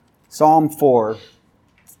Psalm 4.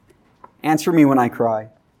 Answer me when I cry.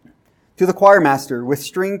 To the choir master with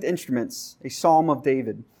stringed instruments, a psalm of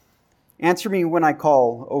David. Answer me when I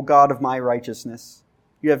call, O God of my righteousness.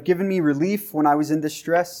 You have given me relief when I was in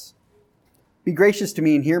distress. Be gracious to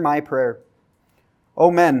me and hear my prayer. O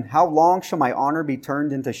men, how long shall my honor be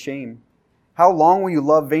turned into shame? How long will you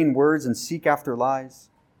love vain words and seek after lies?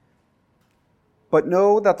 But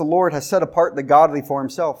know that the Lord has set apart the godly for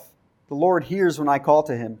himself. The Lord hears when I call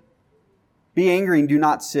to him. Be angry and do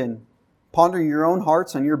not sin. Ponder your own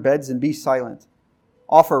hearts on your beds and be silent.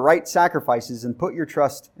 Offer right sacrifices and put your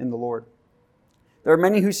trust in the Lord. There are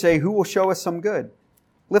many who say, who will show us some good?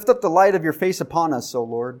 Lift up the light of your face upon us, O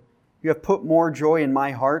Lord. You have put more joy in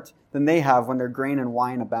my heart than they have when their grain and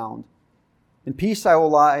wine abound. In peace I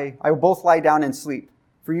will both lie down and sleep.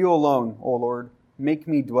 For you alone, O Lord, make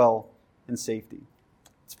me dwell in safety.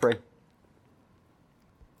 Let's pray.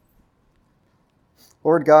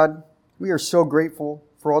 Lord God, we are so grateful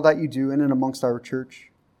for all that you do in and amongst our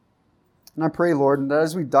church. And I pray, Lord, that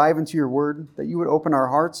as we dive into your word, that you would open our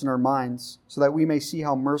hearts and our minds so that we may see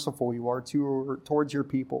how merciful you are towards your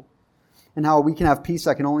people and how we can have peace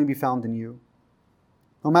that can only be found in you.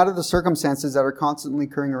 No matter the circumstances that are constantly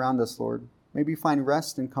occurring around us, Lord, may we find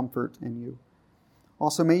rest and comfort in you.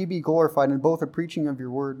 Also, may you be glorified in both the preaching of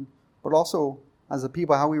your word, but also as a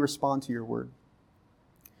people, how we respond to your word.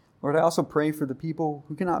 Lord, I also pray for the people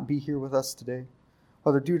who cannot be here with us today,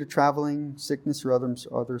 whether due to traveling, sickness, or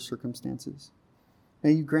other circumstances.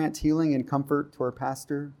 May you grant healing and comfort to our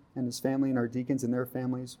pastor and his family and our deacons and their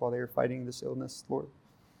families while they are fighting this illness, Lord. In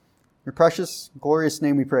your precious, glorious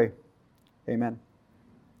name we pray. Amen.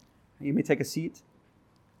 You may take a seat.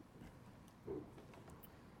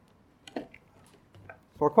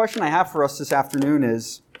 So a question I have for us this afternoon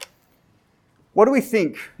is, what do we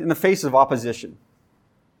think in the face of opposition?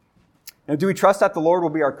 And do we trust that the Lord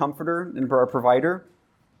will be our comforter and our provider?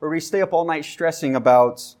 Or do we stay up all night stressing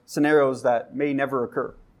about scenarios that may never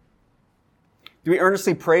occur? Do we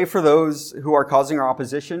earnestly pray for those who are causing our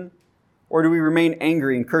opposition? Or do we remain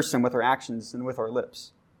angry and curse them with our actions and with our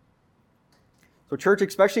lips? So church,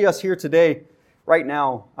 especially us here today, right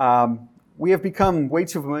now, we have become way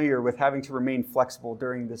too familiar with having to remain flexible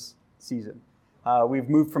during this season. We've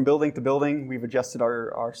moved from building to building. We've adjusted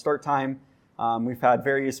our start time. We've had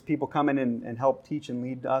various people come in and help teach and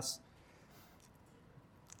lead us.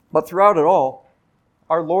 But throughout it all,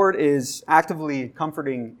 our Lord is actively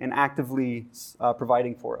comforting and actively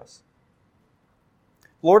providing for us.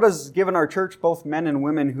 The Lord has given our church both men and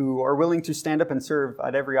women who are willing to stand up and serve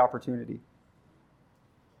at every opportunity.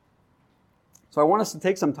 So I want us to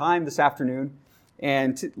take some time this afternoon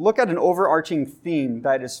and to look at an overarching theme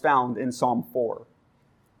that is found in Psalm 4.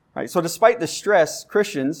 Right? So despite the stress,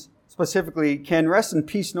 Christians specifically can rest in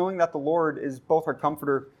peace knowing that the Lord is both our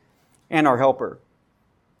comforter and our helper.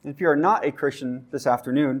 And if you are not a Christian this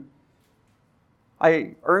afternoon,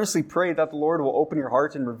 I earnestly pray that the Lord will open your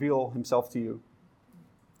heart and reveal himself to you.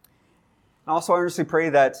 And also I earnestly pray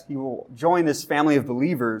that you will join this family of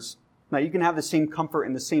believers, that you can have the same comfort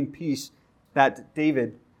and the same peace that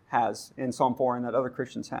David has in Psalm 4 and that other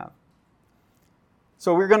Christians have.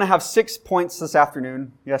 So we're going to have 6 points this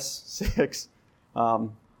afternoon. Yes, 6.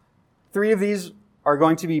 3 of these are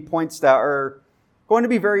going to be points that are going to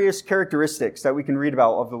be various characteristics that we can read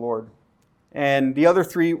about of the Lord. And the other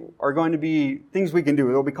 3 are going to be things we can do.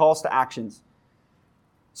 They'll be calls to actions.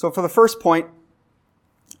 So for the first point,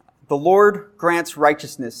 the Lord grants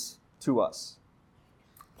righteousness to us.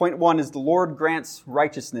 Point 1 is the Lord grants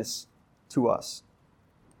righteousness to us.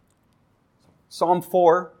 Psalm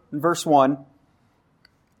 4, verse 1,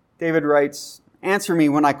 David writes, answer me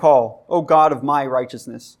when I call, O God of my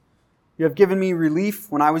righteousness. You have given me relief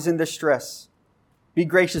when I was in distress. Be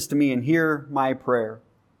gracious to me and hear my prayer.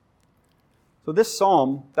 So this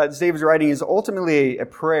psalm that David's writing is ultimately a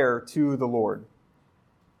prayer to the Lord.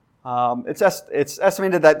 It's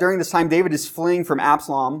estimated that during this time David is fleeing from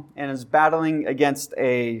Absalom and is battling against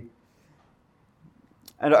a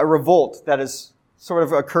revolt that has sort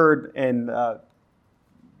of occurred in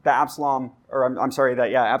Absalom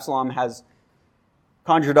has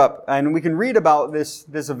conjured up. And we can read about this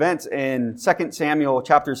event in 2 Samuel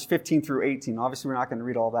chapters 15 through 18. Obviously, we're not going to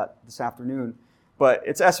read all that this afternoon. But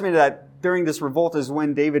it's estimated that during this revolt is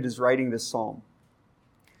when David is writing this psalm.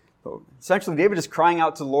 So essentially, David is crying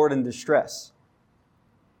out to the Lord in distress.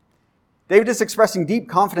 David is expressing deep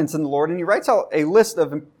confidence in the Lord, and he writes out a list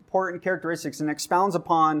of important characteristics and expounds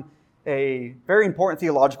upon a very important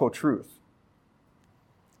theological truth.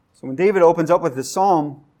 So when David opens up with this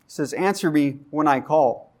psalm, he says, answer me when I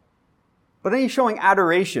call. But then he's showing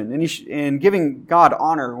adoration and giving God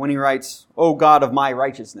honor when he writes, "O God of my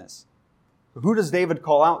righteousness." Who does David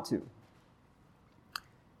call out to?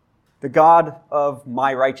 The God of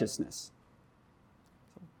my righteousness.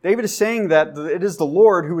 David is saying that it is the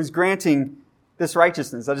Lord who is granting this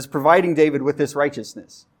righteousness, that is providing David with this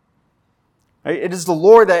righteousness. It is the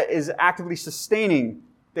Lord that is actively sustaining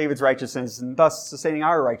David's righteousness and thus sustaining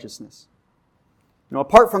our righteousness.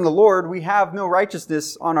 Apart from the Lord, we have no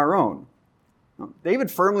righteousness on our own. David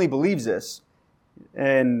firmly believes this.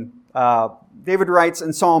 And David writes both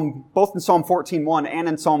in Psalm 14:1 and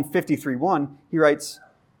in Psalm 53:1, he writes,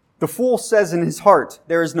 "The fool says in his heart,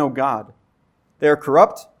 there is no God. They are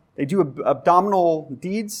corrupt. They do abominable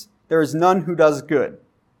deeds. There is none who does good."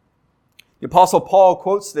 The Apostle Paul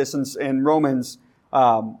quotes this in Romans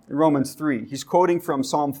 3. He's quoting from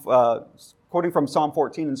Psalm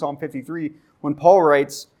 14 and Psalm 53 when Paul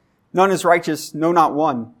writes, "None is righteous, no, not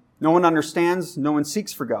one. No one understands, no one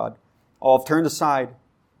seeks for God. All have turned aside.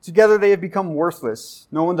 Together they have become worthless.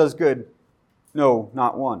 No one does good, no,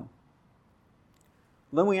 not one."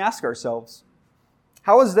 Then we ask ourselves,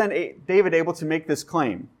 how is then David able to make this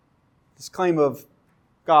claim of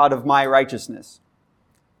God of my righteousness?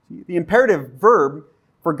 The imperative verb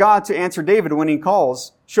for God to answer David when he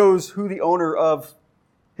calls shows who the owner of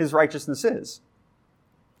his righteousness is.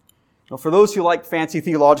 Now, for those who like fancy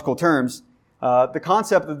theological terms, the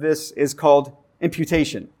concept of this is called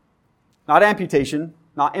imputation. Not amputation,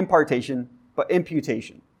 not impartation, but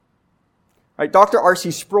imputation. Right? Dr.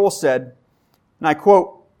 R.C. Sproul said, and I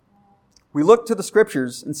quote, "We look to the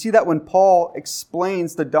scriptures and see that when Paul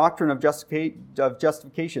explains the doctrine of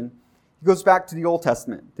justification, he goes back to the Old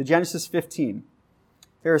Testament, to Genesis 15.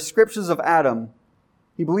 There are scriptures of Adam.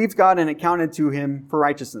 He believed God and it counted to him for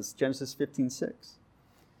righteousness, Genesis 15:6.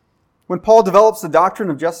 When Paul develops the doctrine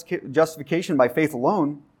of justification by faith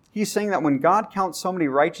alone, he's saying that when God counts somebody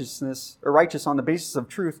righteous on the basis of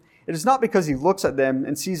truth, it is not because he looks at them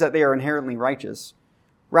and sees that they are inherently righteous.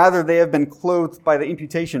 Rather, they have been clothed by the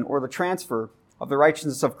imputation or the transfer of the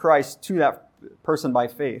righteousness of Christ to that person by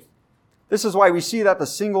faith. This is why we see that the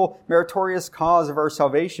single meritorious cause of our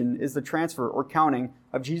salvation is the transfer or counting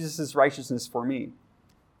of Jesus' righteousness for me.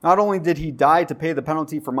 Not only did he die to pay the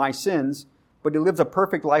penalty for my sins, but he lived a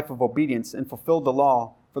perfect life of obedience and fulfilled the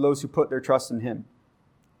law for those who put their trust in him."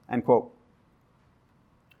 End quote.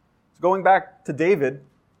 So going back to David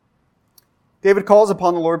calls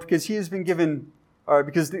upon the Lord because he has been given,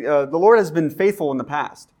 the Lord has been faithful in the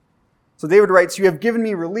past. So David writes, "You have given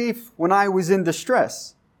me relief when I was in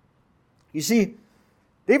distress." You see,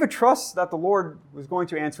 David trusts that the Lord was going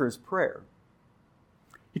to answer his prayer.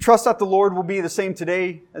 He trusts that the Lord will be the same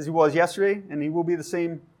today as he was yesterday, and he will be the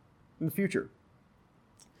same in the future.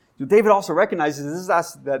 So David also recognizes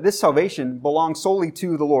that this salvation belongs solely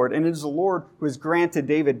to the Lord, and it is the Lord who has granted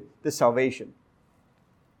David this salvation.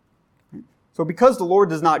 So because the Lord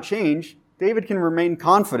does not change, David can remain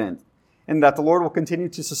confident in that the Lord will continue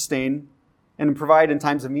to sustain and provide in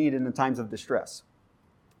times of need and in times of distress.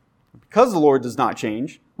 Because the Lord does not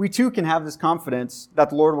change, we too can have this confidence that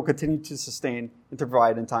the Lord will continue to sustain and to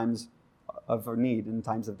provide in times of need and in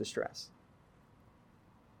times of distress.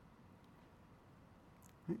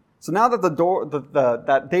 So now that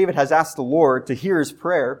that David has asked the Lord to hear his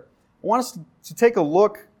prayer, I want us to take a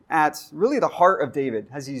look at really the heart of David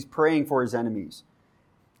as he's praying for his enemies.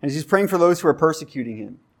 And as he's praying for those who are persecuting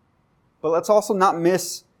him. But let's also not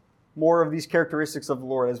miss more of these characteristics of the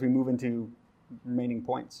Lord as we move into remaining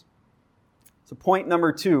points. So point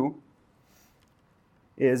number 2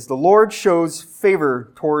 is the Lord shows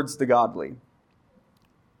favor towards the godly.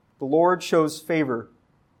 The Lord shows favor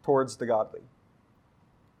towards the godly.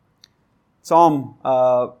 Psalm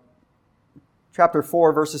chapter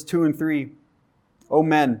 4, verses 2 and 3. "O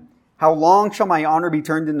men, how long shall my honor be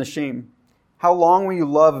turned into shame? How long will you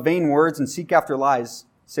love vain words and seek after lies?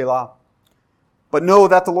 Selah. But know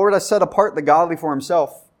that the Lord has set apart the godly for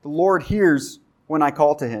himself. The Lord hears when I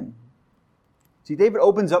call to him." See, David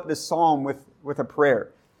opens up this psalm with a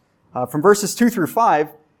prayer. From verses 2 through 5,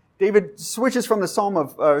 David switches from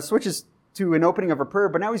the switches to an opening of a prayer,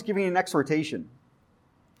 but now he's giving an exhortation.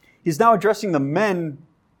 He's now addressing the men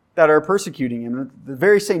that are persecuting him, the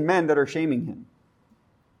very same men that are shaming him.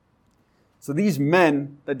 So these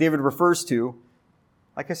men that David refers to,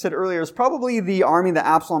 like I said earlier, is probably the army that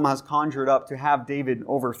Absalom has conjured up to have David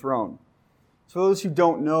overthrown. So for those who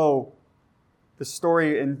don't know the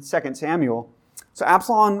story in 2 Samuel, so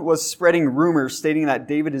Absalom was spreading rumors stating that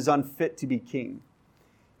David is unfit to be king.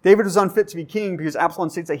 David was unfit to be king because Absalom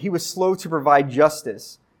states that he was slow to provide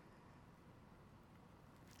justice.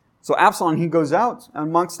 So Absalom, he goes out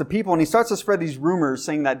amongst the people and he starts to spread these rumors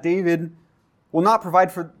saying that David will not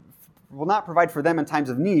provide for them in times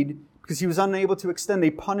of need because he was unable to extend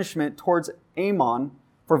a punishment towards Ammon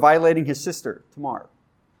for violating his sister, Tamar.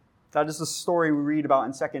 That is the story we read about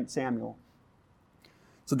in 2 Samuel.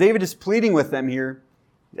 So David is pleading with them here,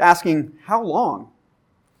 asking, how long?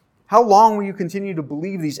 How long will you continue to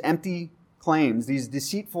believe these empty claims, these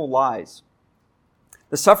deceitful lies?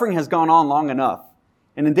 The suffering has gone on long enough.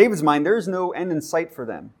 And in David's mind, there is no end in sight for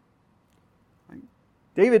them.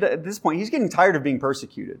 David, at this point, he's getting tired of being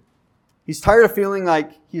persecuted. He's tired of feeling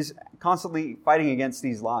like he's constantly fighting against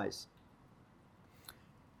these lies.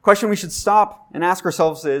 The question we should stop and ask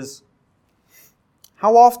ourselves is,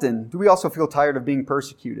 how often do we also feel tired of being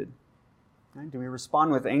persecuted? Do we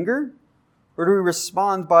respond with anger? Or do we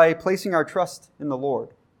respond by placing our trust in the Lord?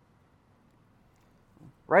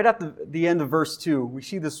 Right at the end of verse 2, we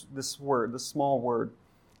see this word, this small word,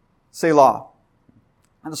 Selah.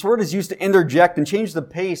 And this word is used to interject and change the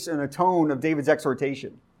pace and the tone of David's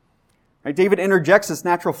exhortation. Right? David interjects this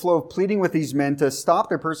natural flow of pleading with these men to stop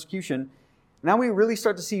their persecution. Now we really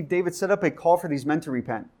start to see David set up a call for these men to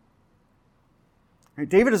repent. Right?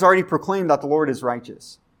 David has already proclaimed that the Lord is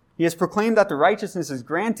righteous. He has proclaimed that the righteousness is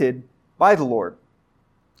granted by the Lord.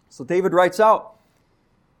 So David writes out,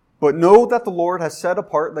 "But know that the Lord has set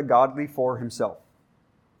apart the godly for himself."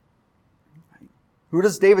 Who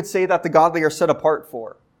does David say that the godly are set apart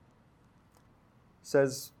for? He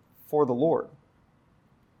says, for the Lord.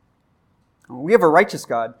 We have a righteous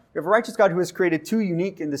God. We have a righteous God who has created two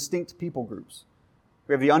unique and distinct people groups.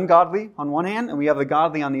 We have the ungodly on one hand, and we have the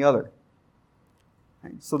godly on the other.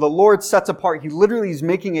 So the Lord sets apart. He literally is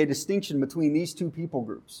making a distinction between these two people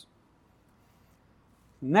groups.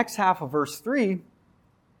 The next half of verse 3,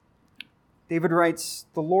 David writes,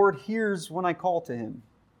 "The Lord hears when I call to him."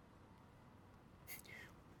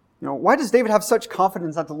 Why does David have such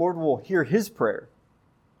confidence that the Lord will hear his prayer?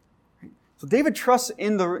 So David trusts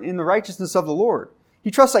in the righteousness of the Lord.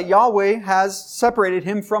 He trusts that Yahweh has separated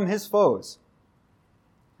him from his foes.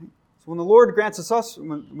 So when the Lord grants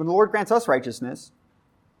us righteousness,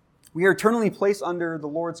 we are eternally placed under the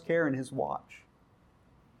Lord's care and his watch.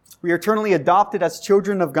 We are eternally adopted as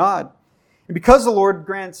children of God. And because the Lord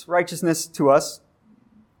grants righteousness to us,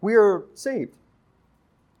 we are saved.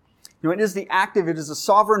 It is the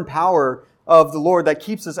sovereign power of the Lord that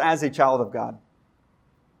keeps us as a child of God.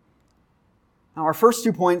 Now, our first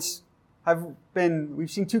 2 points we've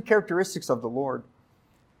seen two characteristics of the Lord.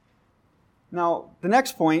 Now, the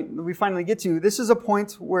next point that we finally get to, this is a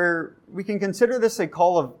point where we can consider this a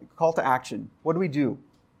call to action. What do we do?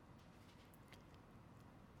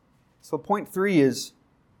 So point 3 is,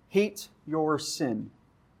 hate your sin.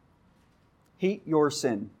 Hate your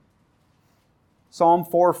sin. Psalm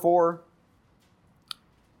 4:4,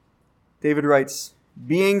 David writes,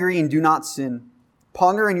 "Be angry and do not sin.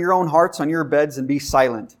 Ponder in your own hearts on your beds and be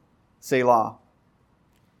silent. Selah."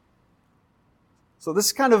 So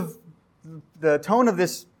this kind of, the tone of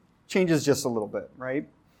this changes just a little bit, right?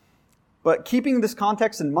 But keeping this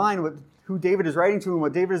context in mind with who David is writing to and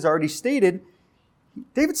what David has already stated,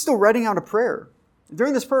 David's still writing out a prayer.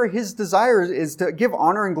 During this prayer, his desire is to give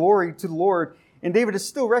honor and glory to the Lord. And David is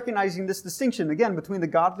still recognizing this distinction, again, between the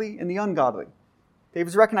godly and the ungodly.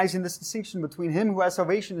 David's recognizing this distinction between him who has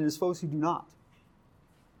salvation and his foes who do not.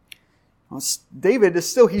 David is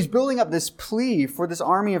still, he's building up this plea for this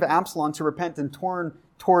army of Absalom to repent and turn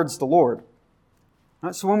towards the Lord.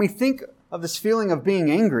 So when we think of this feeling of being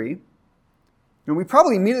angry, we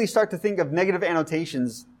probably immediately start to think of negative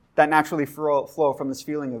annotations that naturally flow from this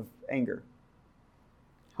feeling of anger.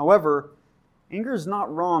 However, anger is not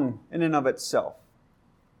wrong in and of itself.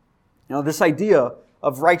 This idea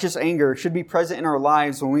of righteous anger should be present in our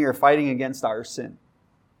lives when we are fighting against our sin.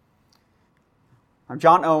 Now,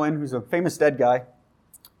 John Owen, who's a famous dead guy,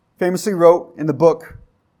 famously wrote in the book,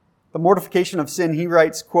 The Mortification of Sin, he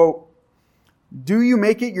writes, quote, "Do you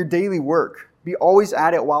make it your daily work? Be always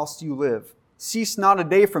at it whilst you live. Cease not a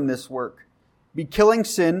day from this work. Be killing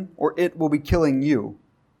sin, or it will be killing you."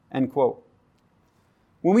 End quote.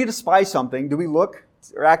 When we despise something, do we look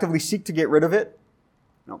or actively seek to get rid of it?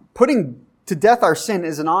 No. Putting to death our sin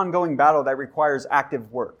is an ongoing battle that requires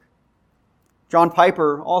active work. John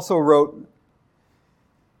Piper also wrote,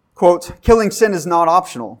 quote, "Killing sin is not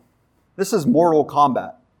optional. This is mortal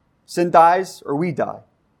combat. Sin dies or we die.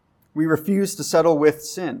 We refuse to settle with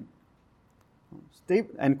sin."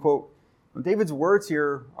 End quote. David's words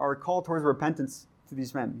here are a call towards repentance to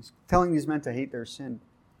these men. He's telling these men to hate their sin.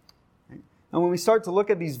 And when we start to look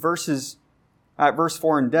at these verses at verse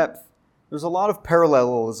 4 in depth, there's a lot of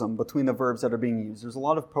parallelism between the verbs that are being used. There's a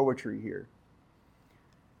lot of poetry here.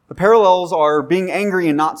 The parallels are being angry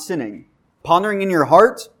and not sinning. pondering in your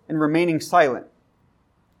heart and remaining silent.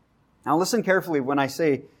 Now listen carefully when I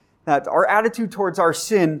say that our attitude towards our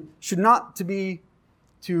sin should not to be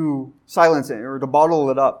to silence it or to bottle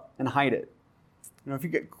it up and hide it. If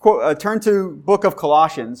you turn to book of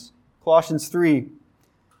Colossians 3,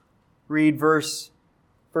 read verses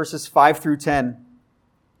 5 through 10.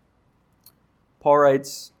 Paul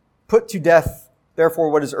writes, "Put to death, therefore,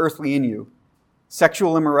 what is earthly in you,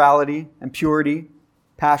 sexual immorality, impurity,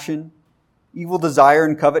 passion, evil desire,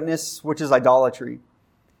 and covetousness, which is idolatry.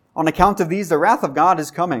 On account of these, the wrath of God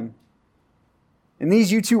is coming. In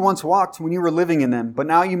these you too once walked when you were living in them, but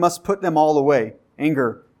now you must put them all away: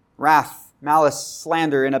 anger, wrath, malice,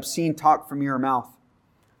 slander, and obscene talk from your mouth.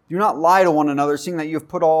 Do not lie to one another, seeing that you have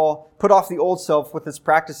put off the old self with its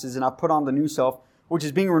practices and have put on the new self, which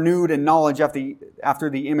is being renewed in knowledge after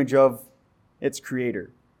the image of its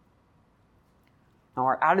creator." Now,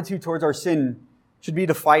 our attitude towards our sin should be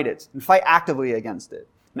to fight it and fight actively against it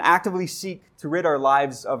and actively seek to rid our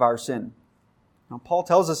lives of our sin. Now, Paul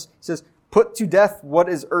tells us, he says, "Put to death what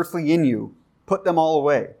is earthly in you. Put them all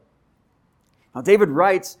away." Now, David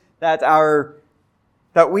writes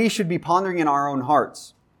that we should be pondering in our own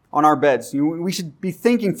hearts, on our beds. We should be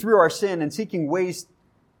thinking through our sin and seeking ways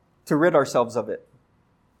to rid ourselves of it.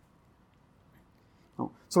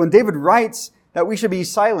 So when David writes that we should be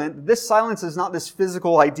silent, this silence is not this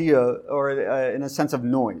physical idea or in a sense of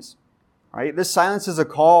noise. Right? This silence is a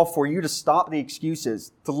call for you to stop the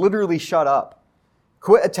excuses, to literally shut up.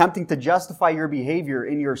 Quit attempting to justify your behavior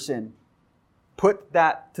in your sin. Put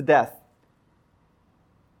that to death.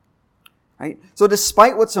 Right? So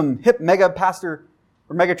despite what some hip mega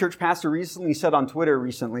church pastor recently said on Twitter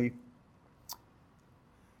recently,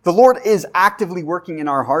 the Lord is actively working in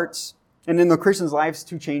our hearts and in the Christians' lives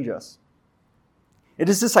to change us. It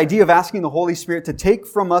is this idea of asking the Holy Spirit to take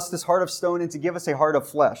from us this heart of stone and to give us a heart of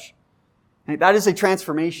flesh. Right? That is a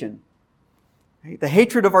transformation. Right? The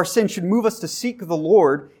hatred of our sin should move us to seek the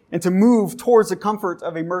Lord and to move towards the comfort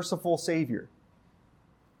of a merciful Savior.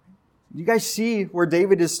 You guys see where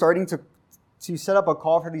David is starting to set up a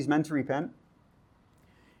call for these men to repent?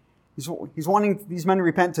 He's wanting these men to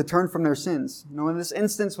repent, to turn from their sins. In this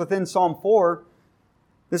instance within Psalm 4,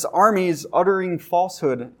 this army is uttering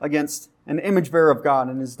falsehood against an image bearer of God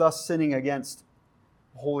and is thus sinning against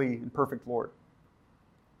the holy and perfect Lord.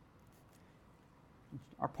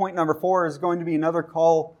 Our point number 4 is going to be another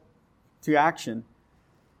call to action.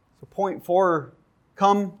 So point 4,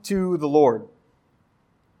 come to the Lord.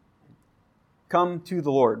 Come to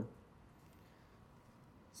the Lord.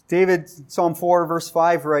 David, Psalm 4, verse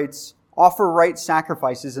 5 writes, "Offer right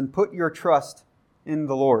sacrifices and put your trust in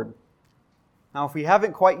the Lord." Now, if we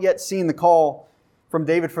haven't quite yet seen the call from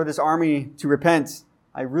David for this army to repent,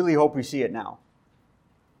 I really hope we see it now.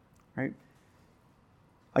 Right?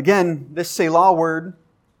 Again, this Selah word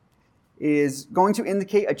is going to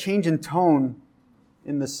indicate a change in tone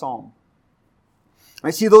in this psalm. I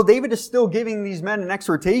see, though David is still giving these men an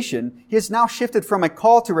exhortation, he has now shifted from a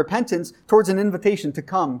call to repentance towards an invitation to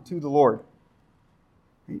come to the Lord.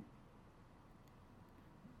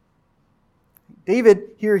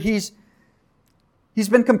 David here, he's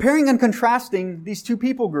been comparing and contrasting these two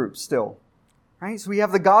people groups still. Right? So we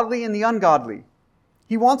have the godly and the ungodly.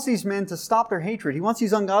 He wants these men to stop their hatred. He wants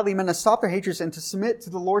these ungodly men to stop their hatred and to submit to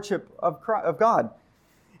the lordship of God.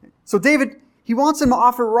 So David, he wants them to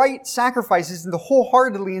offer right sacrifices and to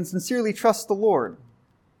wholeheartedly and sincerely trust the Lord.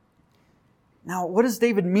 Now, what does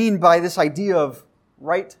David mean by this idea of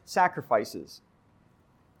right sacrifices?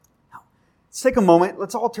 Now, let's take a moment.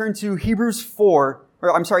 Let's all turn to Hebrews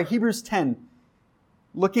 10,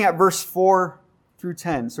 looking at verse 4 through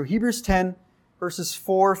 10. So Hebrews 10, verses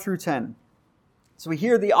 4 through 10. So we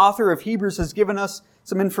hear the author of Hebrews has given us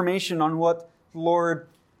some information on what the Lord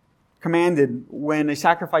commanded when a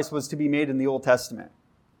sacrifice was to be made in the Old Testament.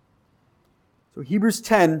 So Hebrews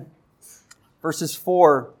 10, verses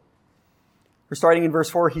 4, we're starting in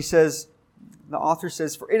verse 4, the author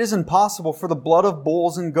says, "For it is impossible for the blood of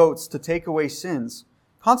bulls and goats to take away sins.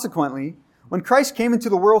 Consequently, when Christ came into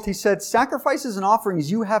the world, he said, 'Sacrifices and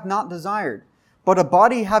offerings you have not desired, but a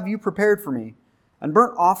body have you prepared for me. And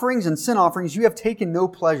burnt offerings and sin offerings you have taken no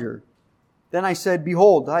pleasure.' Then I said,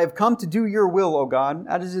 'Behold, I have come to do your will, O God,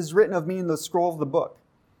 as it is written of me in the scroll of the book.'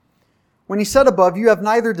 When he said above, 'You have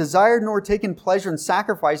neither desired nor taken pleasure in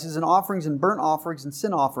sacrifices and offerings and burnt offerings and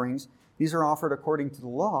sin offerings,' these are offered according to the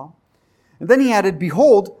law. And then he added,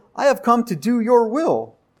 'Behold, I have come to do your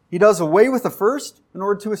will.' He does away with the first in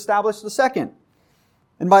order to establish the second.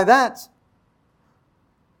 And by that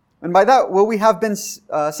will we have been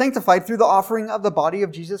sanctified through the offering of the body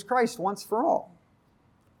of Jesus Christ once for all."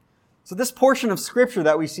 So this portion of Scripture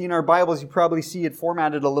that we see in our Bibles, you probably see it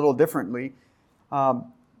formatted a little differently.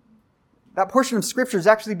 That portion of Scripture is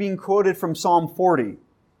actually being quoted from Psalm 40,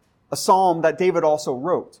 a psalm that David also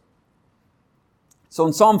wrote. So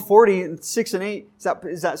in Psalm 40, 6 and 8,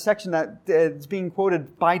 is that section that is being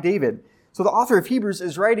quoted by David. So the author of Hebrews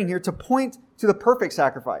is writing here to point to the perfect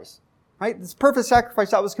sacrifice. Right? This perfect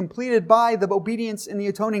sacrifice that was completed by the obedience and the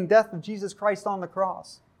atoning death of Jesus Christ on the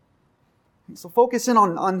cross. So focus in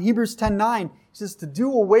on Hebrews 10:9. He says to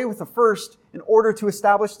do away with the first in order to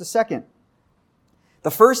establish the second.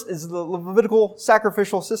 The first is the Levitical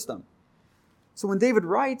sacrificial system. So when David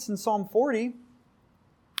writes in Psalm 40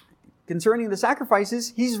 concerning the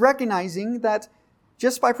sacrifices, he's recognizing that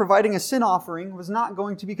just by providing a sin offering was not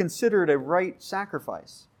going to be considered a right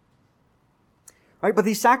sacrifice. Right? But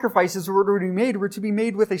these sacrifices were to be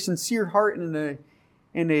made with a sincere heart and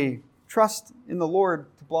a trust in the Lord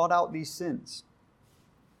to blot out these sins.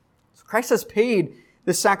 So Christ has paid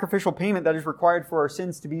this sacrificial payment that is required for our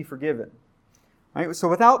sins to be forgiven. Right? So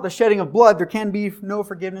without the shedding of blood, there can be no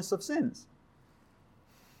forgiveness of sins.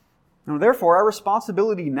 Now, therefore, our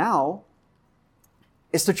responsibility now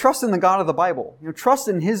is to trust in the God of the Bible. Trust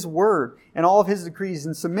in His Word and all of His decrees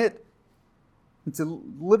and submit and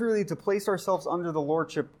to place ourselves under the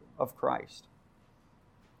lordship of Christ.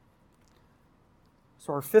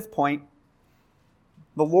 So our fifth point,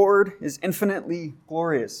 the Lord is infinitely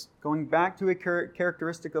glorious. Going back to a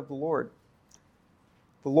characteristic of the Lord.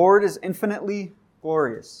 The Lord is infinitely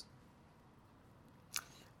glorious.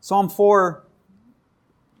 Psalm 4,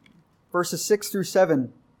 verses 6 through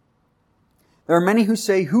 7. There are many who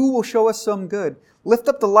say, "Who will show us some good? Lift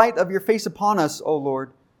up the light of your face upon us, O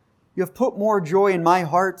Lord. You have put more joy in my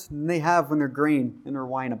heart than they have when their grain and their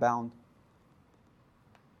wine abound."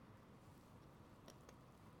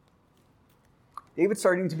 David's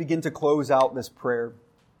starting to begin to close out this prayer.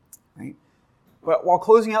 Right? But while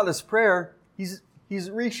closing out this prayer, he's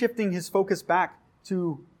reshifting his focus back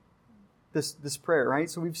to this prayer, right?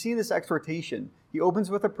 So we've seen this exhortation. He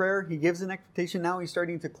opens with a prayer, he gives an exhortation, now he's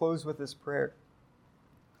starting to close with this prayer.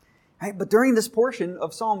 Right? But during this portion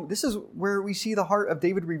of Psalm, this is where we see the heart of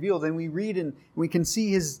David revealed, and we read and we can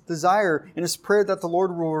see his desire in his prayer that the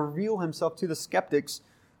Lord will reveal Himself to the skeptics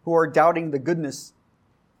who are doubting the goodness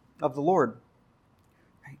of the Lord.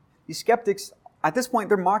 Right? These skeptics, at this point,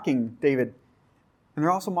 they're mocking David, and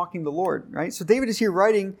they're also mocking the Lord. Right? So David is here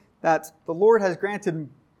writing that the Lord has granted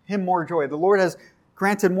him more joy. The Lord has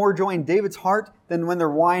granted more joy in David's heart than when their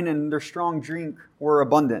wine and their strong drink were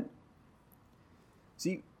abundant.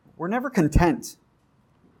 See, we're never content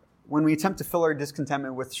when we attempt to fill our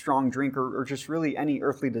discontentment with strong drink or just really any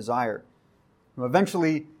earthly desire.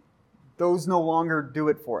 Eventually, those no longer do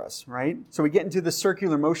it for us, right? So we get into this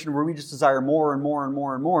circular motion where we just desire more and more and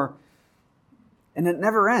more and more, and it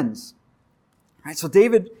never ends. Right? So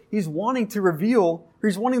David, he's wanting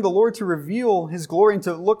the Lord to reveal His glory and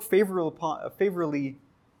to look favorably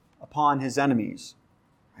upon His enemies.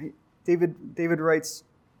 Right? David writes,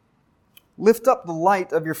 "Lift up the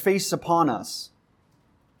light of your face upon us."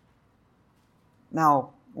 Now,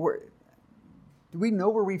 do we know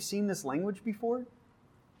where we've seen this language before?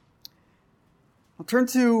 I'll turn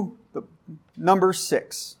to number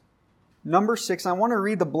 6. Number 6, I want to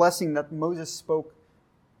read the blessing that Moses spoke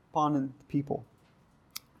upon the people.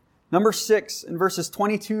 Number 6, in verses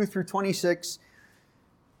 22 through 26,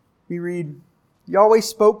 we read, "Yahweh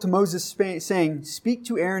spoke to Moses, saying, Speak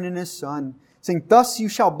to Aaron and his son, saying, Thus you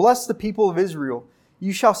shall bless the people of Israel.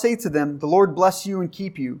 You shall say to them, The Lord bless you and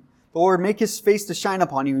keep you. The Lord make His face to shine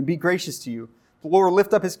upon you and be gracious to you. The Lord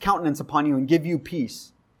lift up His countenance upon you and give you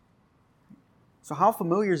peace." So how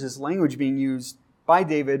familiar is this language being used by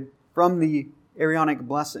David from the Aaronic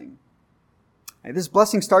blessing? This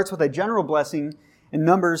blessing starts with a general blessing in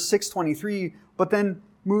Numbers 6:23, but then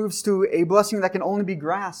moves to a blessing that can only be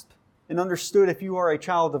grasped and understood if you are a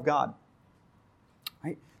child of God.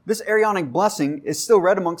 Right? This Aaronic blessing is still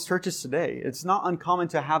read amongst churches today. It's not uncommon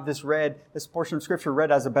to have this portion of Scripture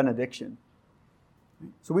read as a benediction.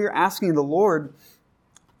 So we are asking the Lord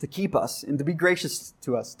to keep us and to be gracious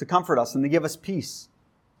to us, to comfort us and to give us peace.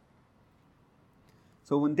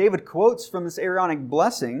 So when David quotes from this Aaronic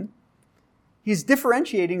blessing, he's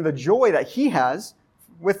differentiating the joy that he has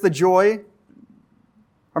with differentiating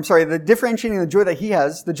the joy that he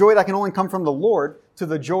has, the joy that can only come from the Lord, to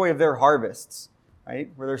the joy of their harvests,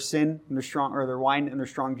 right? Where their sin and their wine and their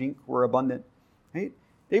strong drink were abundant, right?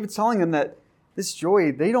 David's telling them that this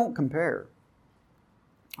joy, they don't compare.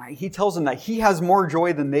 Right? He tells them that he has more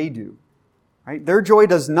joy than they do, right? Their joy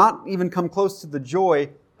does not even come close to the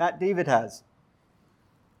joy that David has.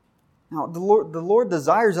 Now, the Lord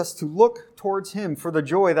desires us to look towards Him for the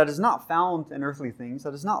joy that is not found in earthly things,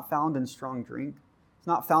 that is not found in strong drink, it's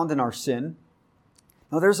not found in our sin.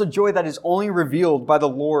 No, there's a joy that is only revealed by the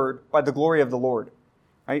Lord, by the glory of the Lord.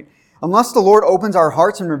 Right? Unless the Lord opens our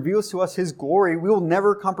hearts and reveals to us His glory, we will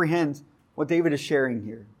never comprehend what David is sharing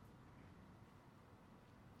here.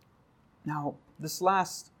 Now, this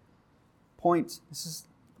last point, this is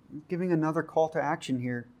giving another call to action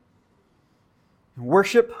here.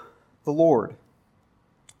 Worship the Lord.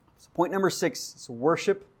 So point number 6 is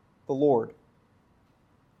worship the Lord.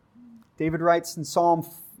 David writes in Psalm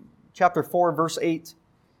chapter 4, verse 8,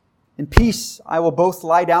 "In peace I will both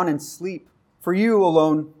lie down and sleep. For you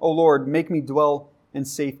alone, O Lord, make me dwell in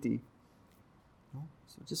safety."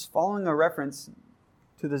 So just following a reference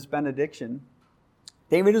to this benediction,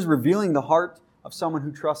 David is revealing the heart of someone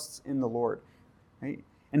who trusts in the Lord. Right?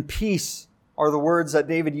 And peace are the words that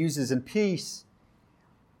David uses. In peace,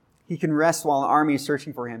 he can rest while an army is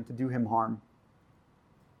searching for him to do him harm.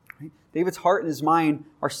 Right? David's heart and his mind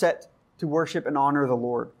are set to worship and honor the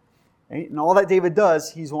Lord. Right? And all that David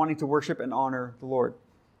does, he's wanting to worship and honor the Lord.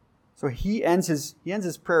 So he ends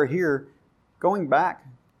his prayer here going back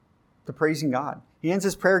to praising God. He ends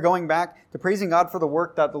his prayer going back to praising God for the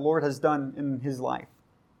work that the Lord has done in his life.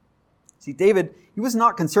 See, David, he was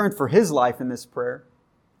not concerned for his life in this prayer.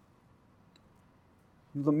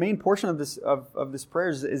 The main portion of this prayer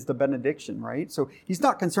is the benediction, right? So he's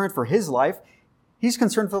not concerned for his life. He's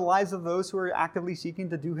concerned for the lives of those who are actively seeking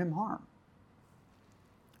to do him harm.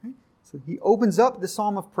 Right? So he opens up the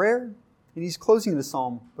psalm of prayer, and he's closing the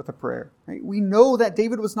psalm with a prayer. Right? We know that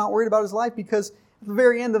David was not worried about his life because at the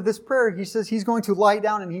very end of this prayer, he says he's going to lie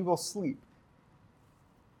down and he will sleep.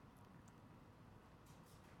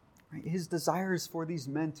 Right? His desire is for these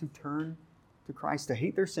men to turn to Christ, to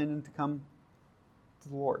hate their sin and to come to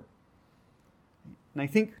the Lord. And I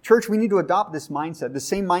think, church, we need to adopt this mindset, the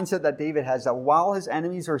same mindset that David has, that while his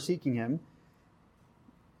enemies are seeking him.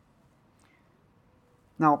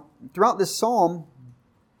 Now, throughout this psalm,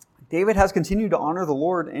 David has continued to honor the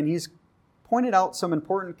Lord, and he's pointed out some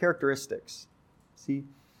important characteristics. See,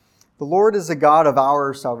 the Lord is the God of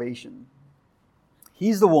our salvation.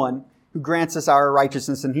 He's the one who grants us our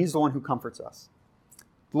righteousness, and He's the one who comforts us.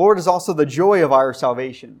 The Lord is also the joy of our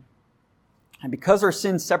salvation. And because our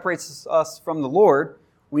sin separates us from the Lord,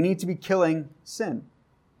 we need to be killing sin.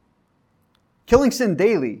 Killing sin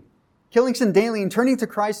daily. Killing sin daily and turning to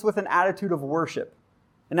Christ with an attitude of worship.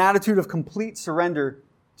 An attitude of complete surrender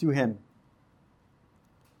to Him.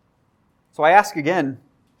 So I ask again,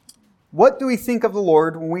 what do we think of the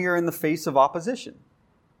Lord when we are in the face of opposition?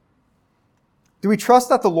 Do we trust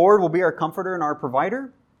that the Lord will be our comforter and our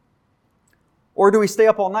provider? Or do we stay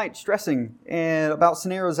up all night stressing about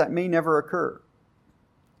scenarios that may never occur?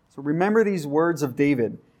 So remember these words of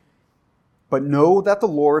David. But know that the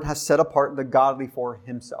Lord has set apart the godly for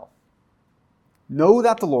Himself. Know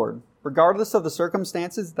that the Lord, regardless of the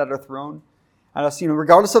circumstances that are thrown at us,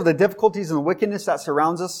 regardless of the difficulties and the wickedness that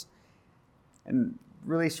surrounds us and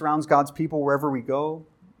really surrounds God's people wherever we go,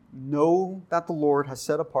 know that the Lord has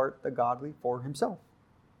set apart the godly for Himself.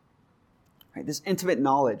 Right? This intimate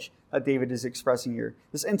knowledge that David is expressing here,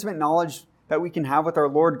 this intimate knowledge that we can have with our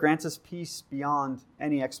Lord grants us peace beyond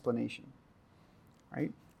any explanation.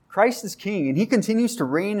 Right? Christ is King, and He continues to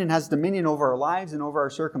reign and has dominion over our lives and over our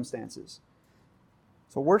circumstances.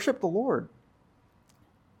 So worship the Lord.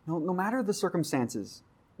 No matter the circumstances,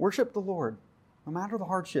 worship the Lord. No matter the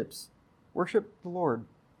hardships, worship the Lord.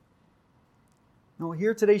 Now,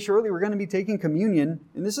 here today, shortly, we're going to be taking communion,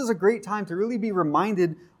 and this is a great time to really be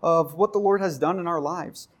reminded of what the Lord has done in our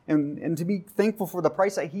lives and to be thankful for the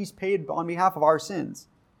price that He's paid on behalf of our sins.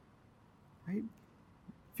 Right?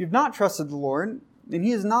 If you've not trusted the Lord, and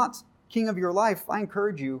He is not King of your life, I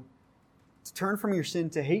encourage you to turn from your sin,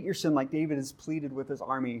 to hate your sin like David has pleaded with his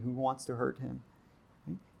army who wants to hurt him.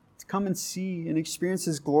 Right? To come and see and experience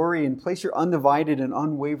His glory and place your undivided and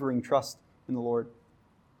unwavering trust in the Lord.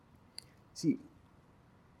 See,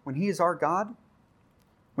 when He is our God,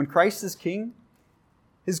 when Christ is King,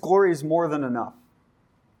 His glory is more than enough.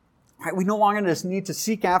 Right? We no longer just need to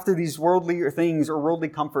seek after these worldly things or worldly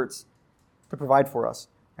comforts to provide for us.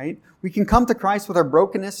 Right? We can come to Christ with our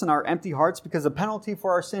brokenness and our empty hearts because the penalty for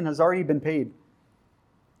our sin has already been paid.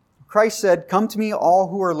 Christ said, "Come to me, all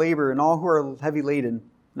who are labor and all who are heavy laden,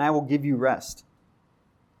 and I will give you rest."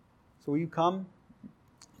 So will you come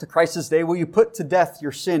to Christ this day? Will you put to death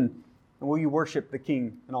your sin? And will you worship the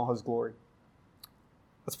King in all His glory?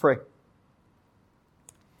 Let's pray.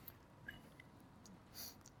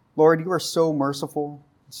 Lord, You are so merciful,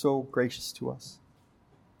 so gracious to us.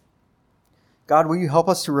 God, will You help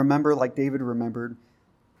us to remember like David remembered,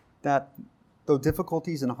 that though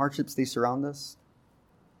difficulties and hardships they surround us,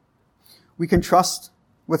 we can trust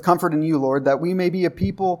with comfort in you, Lord, that we may be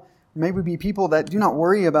people that do not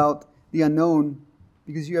worry about the unknown,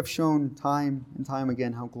 because you have shown time and time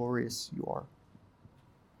again how glorious you are.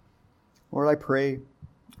 Lord, I pray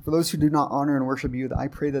for those who do not honor and worship you, that I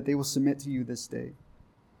pray that they will submit to you this day,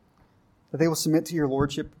 that they will submit to your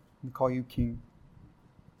lordship and call you King.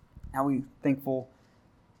 Now we thankful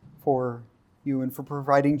for you and for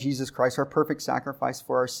providing Jesus Christ, our perfect sacrifice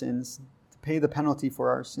for our sins, to pay the penalty for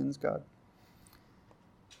our sins, God.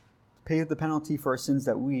 To pay the penalty for our sins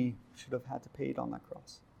that we should have had to pay it on that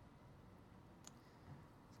cross.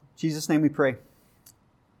 In Jesus' name we pray.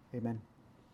 Amen.